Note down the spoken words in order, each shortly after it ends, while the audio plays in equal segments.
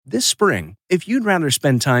This spring, if you'd rather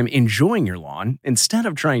spend time enjoying your lawn instead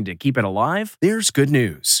of trying to keep it alive, there's good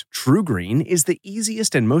news. TruGreen is the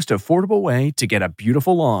easiest and most affordable way to get a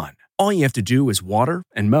beautiful lawn. All you have to do is water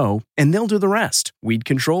and mow, and they'll do the rest. Weed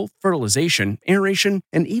control, fertilization, aeration,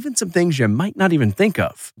 and even some things you might not even think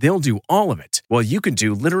of. They'll do all of it, while you can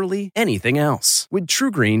do literally anything else. With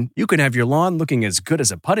TruGreen, you can have your lawn looking as good as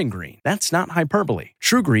a putting green. That's not hyperbole.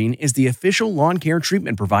 TruGreen is the official lawn care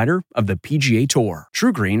treatment provider of the PGA Tour.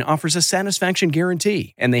 TruGreen offers a satisfaction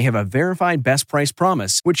guarantee, and they have a verified best price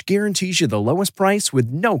promise, which guarantees you the lowest price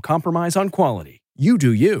with no compromise on quality. You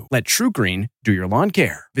do you. Let TruGreen do your lawn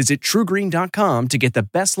care. Visit TruGreen.com to get the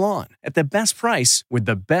best lawn at the best price with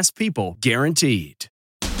the best people guaranteed.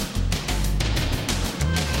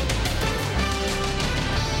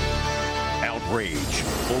 Outrage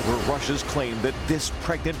over Russia's claim that this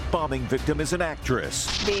pregnant bombing victim is an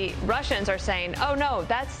actress. The Russians are saying, oh no,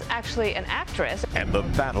 that's actually an actress. And the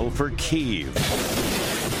battle for Kyiv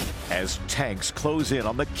as tanks close in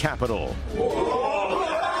on the capital.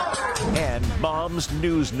 And Moms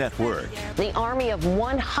News Network. The army of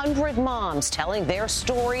 100 moms telling their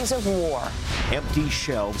stories of war. Empty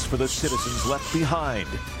shelves for the citizens left behind.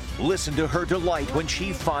 Listen to her delight when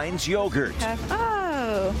she finds yogurt.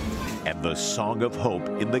 Oh. And the song of hope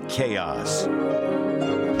in the chaos.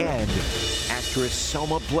 And actress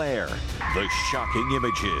Selma Blair. The shocking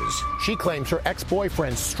images. She claims her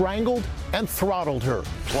ex-boyfriend strangled and throttled her.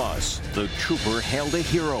 Plus, the trooper hailed a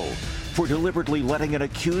hero for deliberately letting an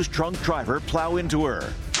accused drunk driver plow into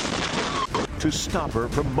her to stop her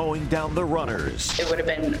from mowing down the runners. It would have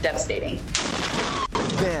been devastating.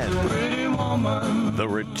 Then, the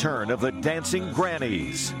return of the Dancing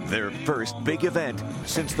Grannies, their first big event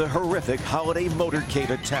since the horrific holiday motorcade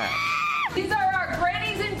attack. These are our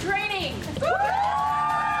grannies in training.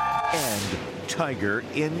 And Tiger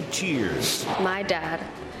in tears. My dad,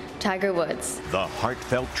 Tiger Woods. The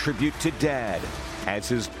heartfelt tribute to Dad as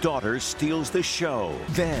his daughter steals the show.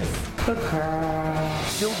 Then,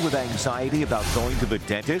 filled with anxiety about going to the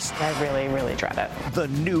dentist, I really, really dread it. the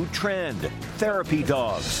new trend, therapy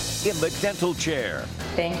dogs in the dental chair.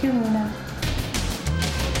 Thank you, Luna.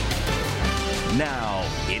 Now,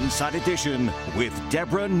 Inside Edition with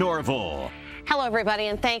Deborah Norville. Hello, everybody,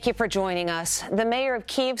 and thank you for joining us. The mayor of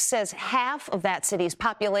Kyiv says half of that city's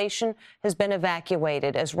population has been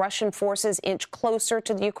evacuated as Russian forces inch closer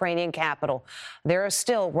to the Ukrainian capital. There are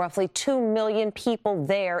still roughly 2 million people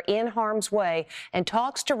there in harm's way, and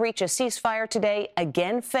talks to reach a ceasefire today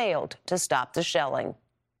again failed to stop the shelling.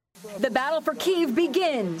 The battle for Kyiv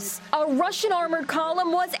begins. A Russian armored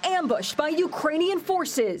column was ambushed by Ukrainian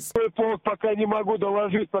forces.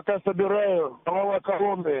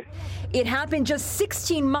 It happened just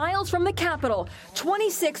 16 miles from the capital.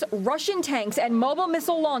 26 Russian tanks and mobile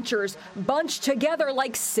missile launchers bunched together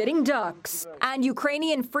like sitting ducks. And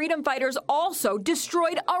Ukrainian freedom fighters also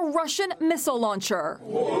destroyed a Russian missile launcher.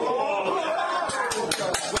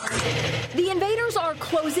 The invaders are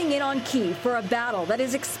closing in on Kyiv for a battle that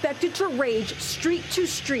is expected to rage street to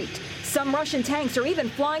street. Some Russian tanks are even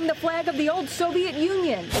flying the flag of the old Soviet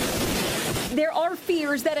Union. There are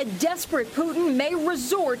fears that a desperate Putin may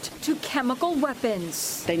resort to chemical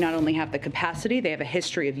weapons. They not only have the capacity, they have a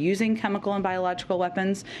history of using chemical and biological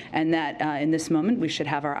weapons, and that in this moment we should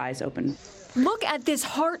have our eyes open. Look at this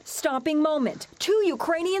heart-stopping moment. 2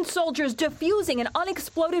 Ukrainian soldiers defusing an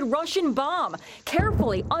unexploded Russian bomb,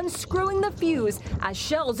 carefully unscrewing the fuse as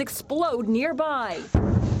shells explode nearby.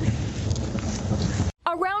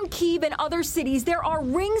 Around Kyiv and other cities, there are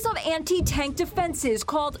rings of anti-tank defenses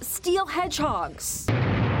called steel hedgehogs.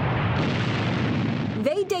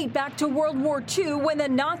 They date back to World War II when the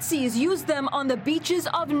Nazis used them on the beaches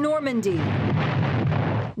of Normandy.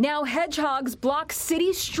 Now hedgehogs block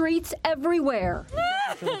city streets everywhere.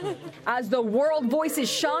 As the world voices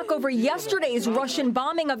shock over yesterday's Russian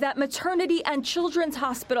bombing of that maternity and children's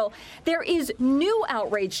hospital, there is new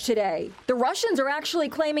outrage today. The Russians are actually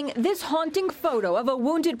claiming this haunting photo of a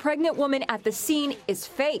wounded pregnant woman at the scene is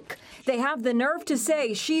fake. They have the nerve to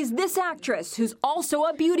say she's this actress who's also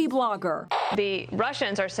a beauty blogger. The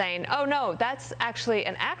Russians are saying, oh no, that's actually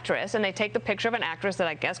an actress, and they take the picture of an actress that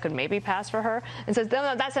I guess could maybe pass for her and says,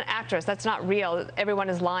 no, that's an actress, that's not real, everyone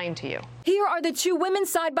is lying to you. Here are the 2 women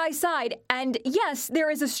side by side, and yes, there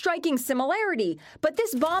is a striking similarity, but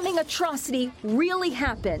this bombing atrocity really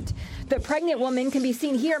happened. The pregnant woman can be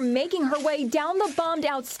seen here making her way down the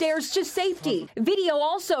bombed-out stairs to safety. Video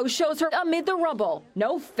also shows her amid the rubble.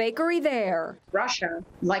 No fakery there. Russia,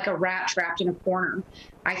 like a rat trapped in a corner,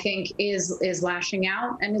 I think is lashing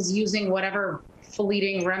out and is using whatever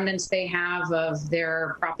fleeting remnants they have of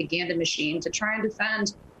their propaganda machine to try and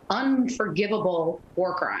defend unforgivable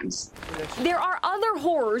war crimes. There are other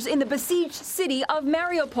horrors in the besieged city of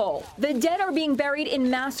Mariupol. The dead are being buried in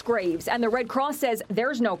mass graves, and the Red Cross says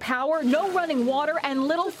there's no power, no running water, and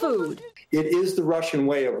little food. It is the Russian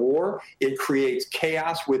way of war. It creates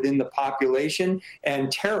chaos within the population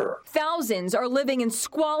and terror. Thousands are living in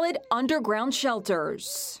squalid underground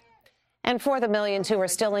shelters. And for the millions who are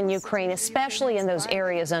still in Ukraine, especially in those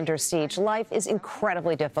areas under siege, life is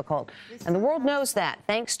incredibly difficult. And the world knows that,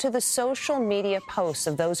 thanks to the social media posts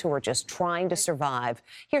of those who are just trying to survive.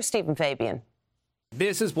 Here's Stephen Fabian.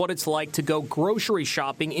 This is what it's like to go grocery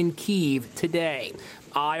shopping in Kyiv today.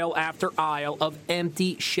 Aisle after aisle of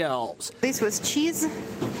empty shelves. This was cheese.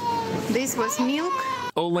 This was milk.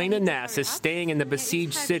 Olena Ness is staying in the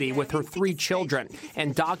besieged city with her 3 children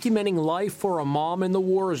and documenting life for a mom in the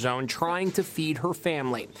war zone trying to feed her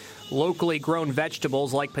family. Locally grown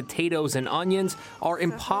vegetables like potatoes and onions are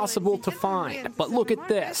impossible to find. But look at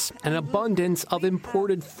this, an abundance of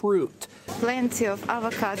imported fruit. Plenty of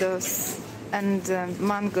avocados and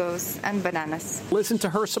mangoes and bananas. Listen to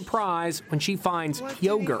her surprise when she finds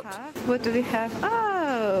yogurt. What do we have?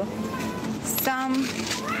 Oh, some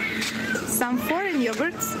foreign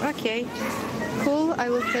yogurts. Okay, cool. I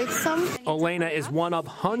will take some. Olena is one of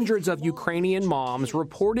hundreds of Ukrainian moms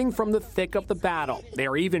reporting from the thick of the battle. They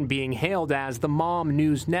are even being hailed as the Mom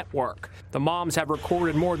News Network. The moms have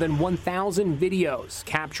recorded more than 1,000 videos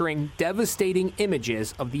capturing devastating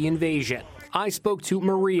images of the invasion. I spoke to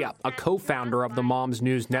Maria, a co-founder of the Moms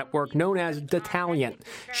News Network known as Dettalion.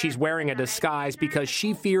 She's wearing a disguise because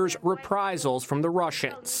she fears reprisals from the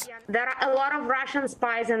Russians. There are a lot of Russian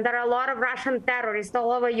spies and there are a lot of Russian terrorists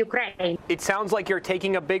all over Ukraine. It sounds like you're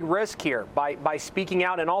taking a big risk here by speaking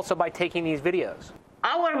out and also by taking these videos.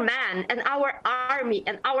 Our men and our army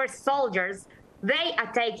and our soldiers, they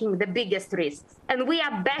are taking the biggest risks. And we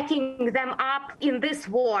are backing them up in this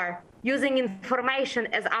war, using information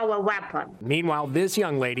as our weapon. Meanwhile, this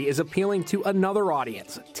young lady is appealing to another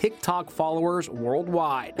audience, TikTok followers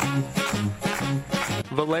worldwide.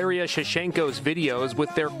 Valeria Shevchenko's videos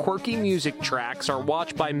with their quirky music tracks are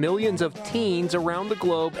watched by millions of teens around the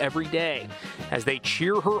globe every day as they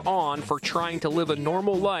cheer her on for trying to live a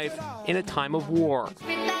normal life in a time of war.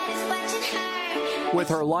 With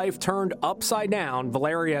her life turned upside down,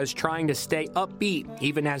 Valeria is trying to stay upbeat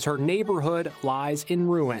even as her neighborhood lies in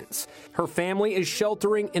ruins. Her family is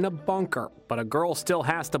sheltering in a bunker, but a girl still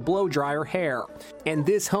has to blow dry her hair. And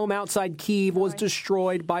this home outside Kyiv was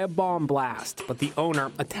destroyed by a bomb blast, but the owner,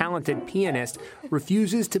 a talented pianist,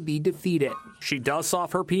 refuses to be defeated. She dusts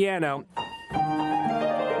off her piano,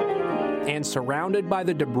 and surrounded by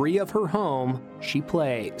the debris of her home, she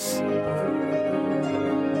plays.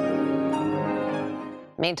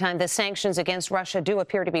 Meantime, the sanctions against Russia do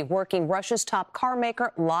appear to be working. Russia's top car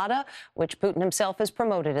maker, Lada, which Putin himself has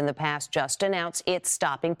promoted in the past, just announced it's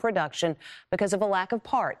stopping production because of a lack of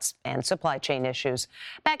parts and supply chain issues.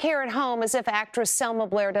 Back here at home, as if actress Selma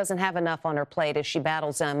Blair doesn't have enough on her plate as she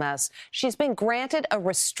battles MS, she's been granted a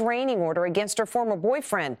restraining order against her former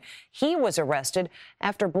boyfriend. He was arrested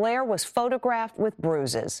after Blair was photographed with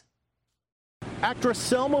bruises. Actress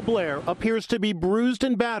Selma Blair appears to be bruised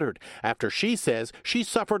and battered after she says she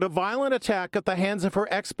suffered a violent attack at the hands of her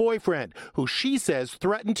ex-boyfriend, who she says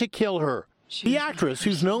threatened to kill her. The actress,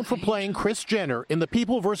 who's known for playing Kris Jenner in The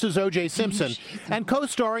People vs. O.J. Simpson and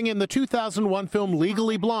co-starring in the 2001 film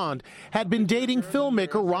Legally Blonde, had been dating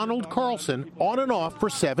filmmaker Ronald Carlson on and off for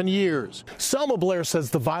 7 years. Selma Blair says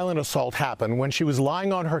the violent assault happened when she was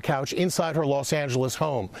lying on her couch inside her Los Angeles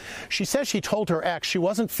home. She says she told her ex she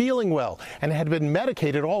wasn't feeling well and had been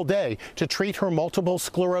medicated all day to treat her multiple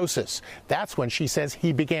sclerosis. That's when she says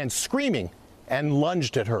he began screaming and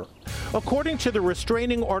lunged at her. According to the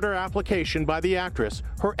restraining order application by the actress,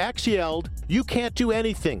 her ex yelled, "You can't do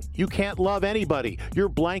anything. You can't love anybody. You're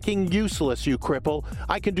blanking useless, you cripple.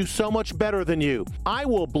 I can do so much better than you. I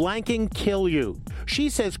will blanking kill you." She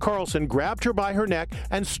says Carlson grabbed her by her neck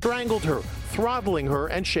and strangled her, throttling her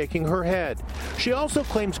and shaking her head. She also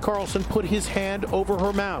claims Carlson put his hand over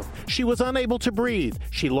her mouth. She was unable to breathe.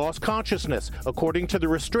 She lost consciousness, according to the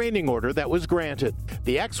restraining order that was granted.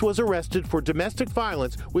 The ex was arrested for domestic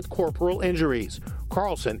violence with corporal injuries.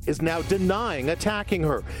 Carlson is now denying attacking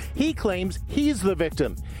her. He claims he's the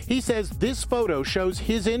victim. He says this photo shows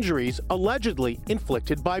his injuries allegedly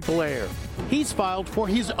inflicted by Blair. He's filed for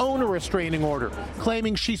his own restraining order,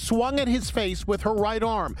 claiming she swung at his face with her right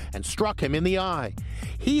arm and struck him in the eye.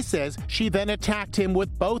 He says she then attacked him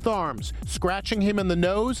with both arms, scratching him in the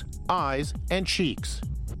nose, eyes, and cheeks.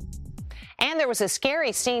 And there was a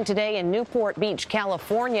scary scene today in Newport Beach,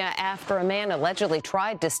 California, after a man allegedly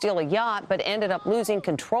tried to steal a yacht but ended up losing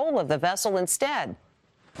control of the vessel instead.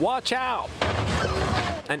 Watch out!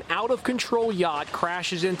 An out-of-control yacht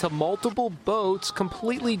crashes into multiple boats,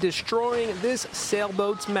 completely destroying this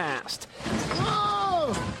sailboat's mast.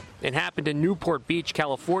 It happened in Newport Beach,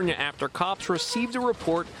 California, after cops received a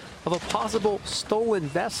report of a possible stolen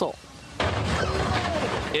vessel.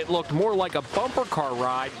 It looked more like a bumper car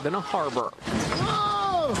ride than a harbor.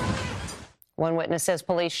 One witness says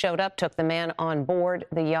police showed up, took the man on board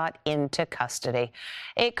the yacht into custody.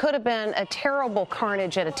 It could have been a terrible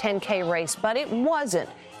carnage at a 10K race, but it wasn't,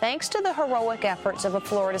 thanks to the heroic efforts of a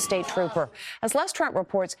Florida state trooper. As Les Trent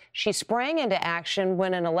reports, she sprang into action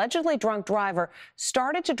when an allegedly drunk driver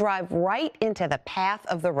started to drive right into the path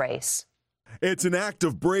of the race. It's an act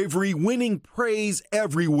of bravery, winning praise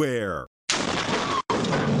everywhere.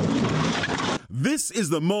 This is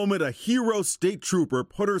the moment a hero state trooper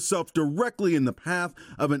put herself directly in the path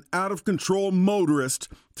of an out-of-control motorist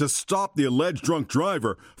to stop the alleged drunk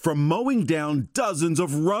driver from mowing down dozens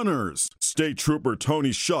of runners. State Trooper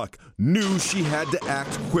Tony Shuck knew she had to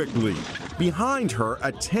act quickly. Behind her,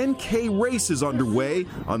 a 10K race is underway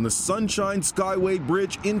on the Sunshine Skyway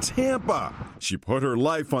Bridge in Tampa. She put her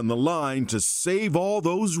life on the line to save all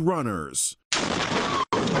those runners.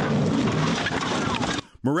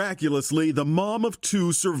 Miraculously, the mom of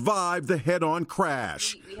two survived the head-on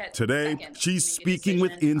crash. Today, she's speaking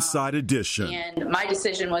with Inside Edition. And my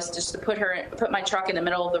decision was just to put my truck in the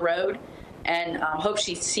middle of the road and hope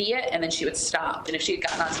she'd see it, and then she would stop. And if she had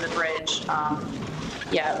gotten onto the bridge,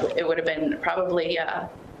 it would have been probably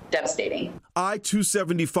devastating.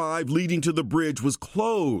 I-275 leading to the bridge was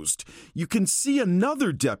closed. You can see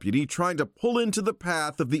another deputy trying to pull into the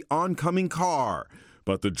path of the oncoming car.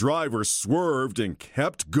 But the driver swerved and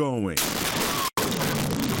kept going.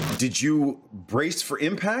 Did you brace for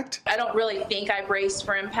impact? I don't really think I braced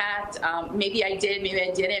for impact. Maybe I did, maybe I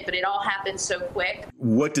didn't, but it all happened so quick.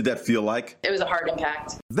 What did that feel like? It was a hard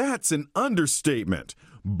impact. That's an understatement.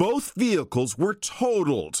 Both vehicles were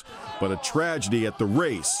totaled, but a tragedy at the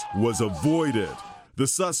race was avoided. The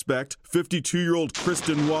suspect, 52-year-old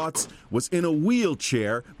Kristen Watts, was in a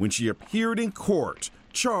wheelchair when she appeared in court,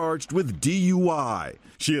 charged with DUI.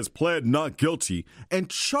 She has pled not guilty and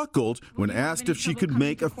chuckled when asked if she could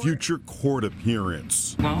make a future court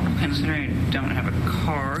appearance. Well, considering I don't have a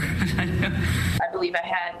car. I believe I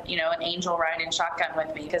had, an angel riding shotgun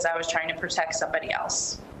with me because I was trying to protect somebody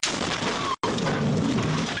else.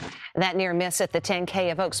 That near miss at the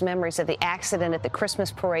 10K evokes memories of the accident at the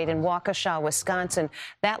Christmas parade in Waukesha, Wisconsin.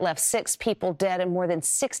 That left 6 people dead and more than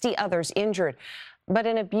 60 others injured. But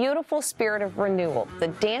in a beautiful spirit of renewal, the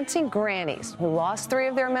Dancing Grannies, who lost 3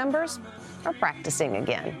 of their members, are practicing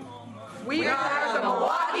again. We are the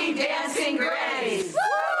Milwaukee Dancing Grannies.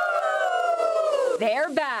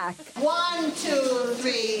 They're back. 1, 2,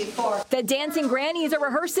 3, 4. The Dancing Grannies are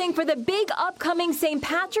rehearsing for the big upcoming St.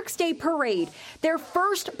 Patrick's Day Parade, their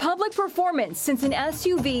first public performance since an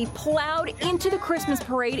SUV plowed into the Christmas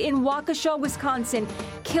parade in Waukesha, Wisconsin,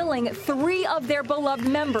 killing 3 of their beloved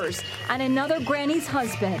members and another Granny's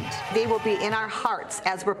husband. They will be in our hearts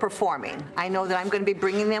as we're performing. I know that I'm going to be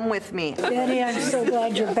bringing them with me. Betty, I'm so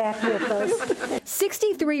glad you're back with us.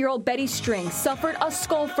 63-year-old Betty String suffered a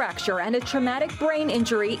skull fracture and a traumatic brain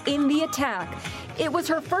injury in the attack. It was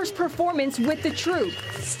her first performance with the troupe.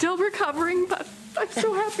 Still recovering, but I'm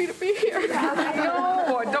so happy to be here.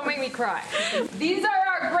 No, don't make me cry. These are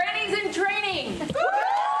our grannies in training.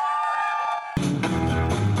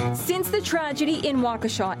 Since the tragedy in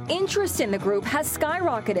Waukesha, interest in the group has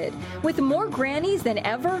skyrocketed, with more grannies than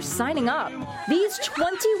ever signing up. These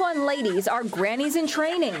 21 ladies are grannies in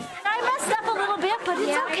training. I messed up a little bit, but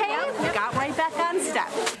it's okay. We got right back on step.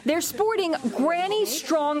 They're sporting Granny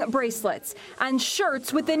Strong bracelets and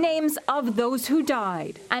shirts with the names of those who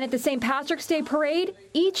died. And at the St. Patrick's Day Parade,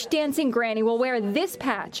 each dancing granny will wear this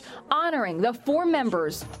patch, honoring the 4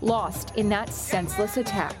 members lost in that senseless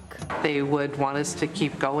attack. They would want us to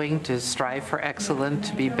keep going, to strive for excellence,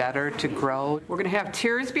 to be better, to grow. We're going to have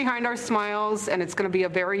tears behind our smiles, and it's going to be a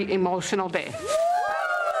very emotional day.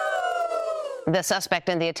 The suspect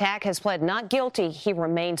in the attack has pled not guilty. He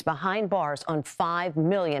remains behind bars on $5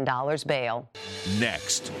 million bail.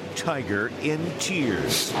 Next, Tiger in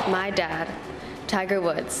tears. My dad, Tiger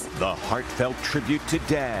Woods. The heartfelt tribute to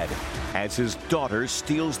Dad as his daughter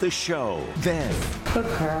steals the show. Then,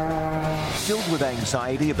 filled with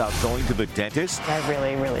anxiety about going to the dentist. I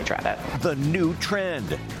really, really dread it. The new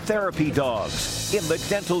trend, therapy dogs in the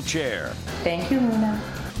dental chair. Thank you, Luna.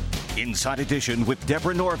 Inside Edition with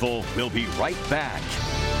Deborah Norville. We'll be right back.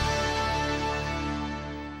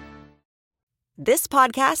 This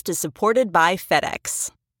podcast is supported by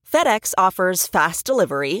FedEx. FedEx offers fast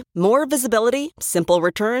delivery, more visibility, simple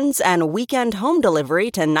returns, and weekend home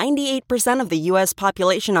delivery to 98% of the U.S.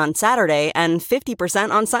 population on Saturday and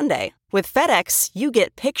 50% on Sunday. With FedEx, you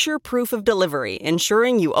get picture proof of delivery,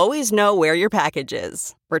 ensuring you always know where your package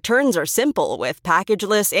is. Returns are simple with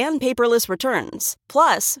packageless and paperless returns.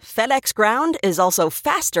 Plus, FedEx Ground is also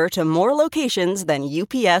faster to more locations than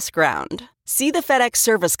UPS Ground. See the FedEx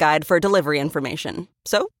service guide for delivery information.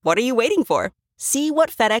 So, what are you waiting for? See what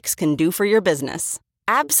FedEx can do for your business.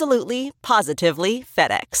 Absolutely, positively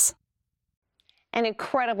FedEx. An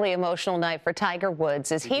incredibly emotional night for Tiger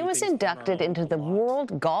Woods as he was inducted into the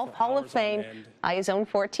World Golf Hall of Fame by his own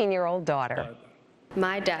 14-year-old daughter.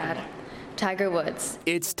 My dad, Tiger Woods.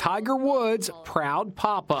 It's Tiger Woods' proud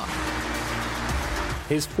papa.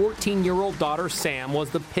 His 14-year-old daughter, Sam, was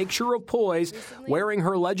the picture of poise, wearing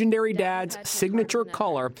her legendary dad's signature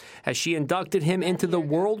color as she inducted him into the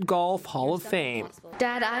World Golf Hall of Fame.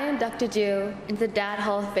 Dad, I inducted you into the Dad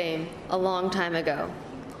Hall of Fame a long time ago.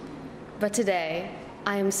 But today,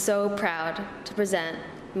 I am so proud to present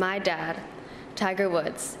my dad, Tiger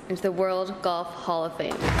Woods, into the World Golf Hall of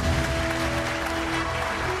Fame.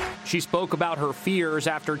 She spoke about her fears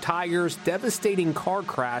after Tiger's devastating car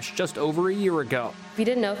crash just over a year ago. We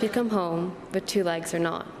didn't know if he'd come home with 2 legs or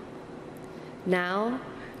not. Now,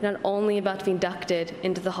 you're not only about to be inducted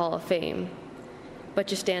into the Hall of Fame,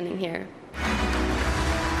 but you're standing here.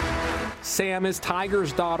 Sam is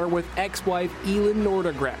Tiger's daughter with ex-wife Elin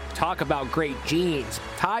Nordegren. Talk about great genes.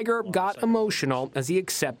 Tiger got emotional as he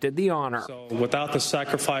accepted the honor. Without the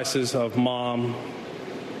sacrifices of Mom,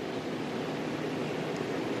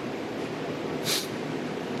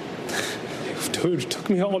 dude, it took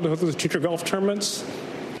me all to the junior golf tournaments.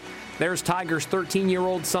 There's Tiger's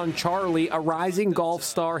 13-year-old son, Charlie, a rising golf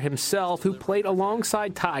star himself who played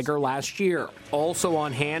alongside Tiger last year. Also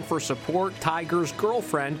on hand for support, Tiger's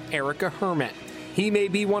girlfriend, Erica Herman. He may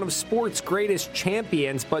be one of sport's greatest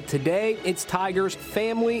champions, but today it's Tiger's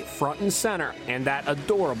family front and center and that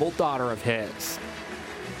adorable daughter of his.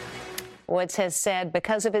 Woods has said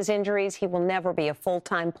because of his injuries, he will never be a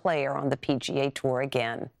full-time player on the PGA Tour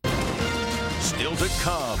again. Still to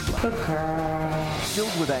come.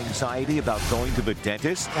 Filled with anxiety about going to the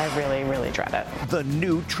dentist? I really, really dread it. The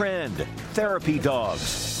new trend, therapy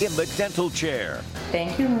dogs in the dental chair.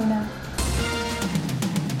 Thank you, Luna.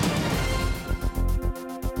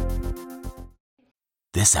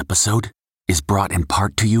 This episode is brought in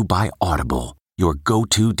part to you by Audible, your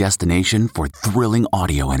go-to destination for thrilling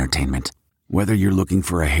audio entertainment. Whether you're looking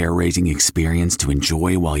for a hair-raising experience to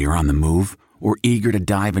enjoy while you're on the move, or eager to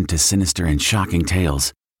dive into sinister and shocking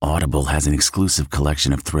tales, Audible has an exclusive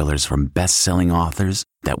collection of thrillers from best-selling authors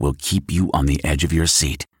that will keep you on the edge of your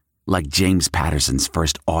seat. Like James Patterson's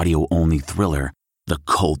first audio-only thriller, The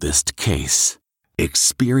Coldest Case.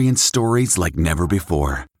 Experience stories like never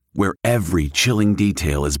before, where every chilling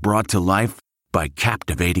detail is brought to life by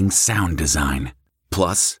captivating sound design.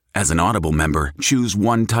 Plus, as an Audible member, choose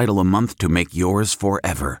one title a month to make yours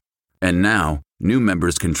forever. And now, new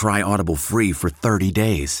members can try Audible free for 30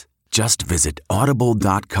 days. Just visit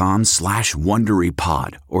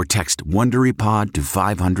audible.com/WonderyPod or text WonderyPod to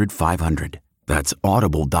 500-500. That's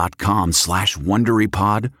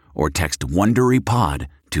audible.com/WonderyPod or text WonderyPod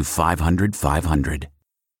to 500-500.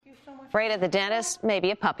 Afraid of the dentist? Maybe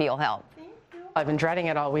a puppy will help. I've been dreading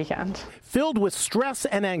it all weekend. Filled with stress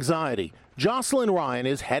and anxiety, Jocelyn Ryan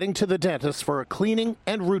is heading to the dentist for a cleaning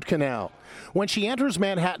and root canal. When she enters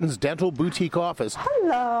Manhattan's dental boutique office,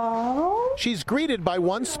 hello, she's greeted by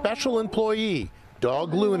one special employee,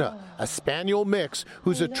 Dog Luna, a spaniel mix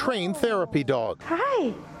who's a trained therapy dog.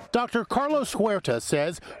 Hi. Dr. Carlos Huerta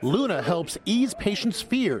says Luna helps ease patients'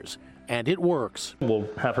 fears, and it works. We'll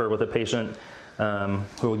have her with a patient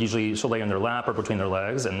who will usually, she'll lay on their lap or between their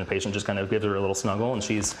legs, and the patient just kind of gives her a little snuggle, and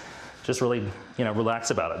she's just really, relaxed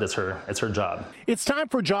about it. It's her job. It's time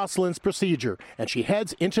for Jocelyn's procedure, and she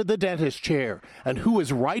heads into the dentist chair. And who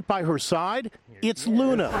is right by her side? It's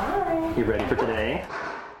Luna. Hi. You ready for today?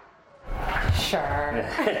 Sure.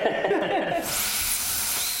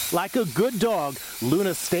 Like a good dog,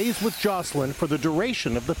 Luna stays with Jocelyn for the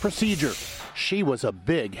duration of the procedure. She was a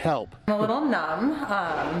big help. I'm a little numb,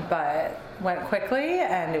 but went quickly,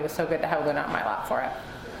 and it was so good to have Luna on my lap for it.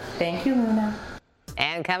 Thank you, Luna.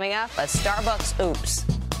 And coming up, a Starbucks oops.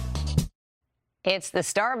 It's the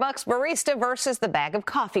Starbucks barista versus the bag of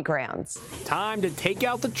coffee grounds. Time to take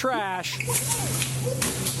out the trash.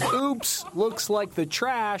 Oops, looks like the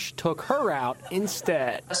trash took her out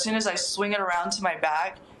instead. As soon as I swing it around to my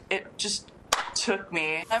bag, it just took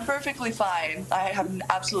me. I'm perfectly fine. I have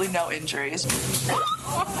absolutely no injuries.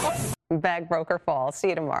 Bag broke or fall. See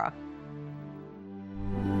you tomorrow.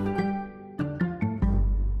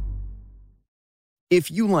 If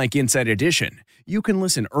you like Inside Edition, you can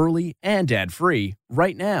listen early and ad-free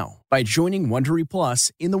right now by joining Wondery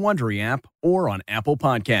Plus in the Wondery app or on Apple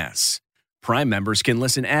Podcasts. Prime members can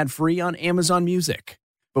listen ad-free on Amazon Music.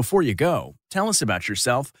 Before you go, tell us about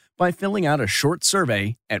yourself by filling out a short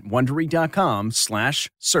survey at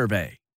Wondery.com/survey.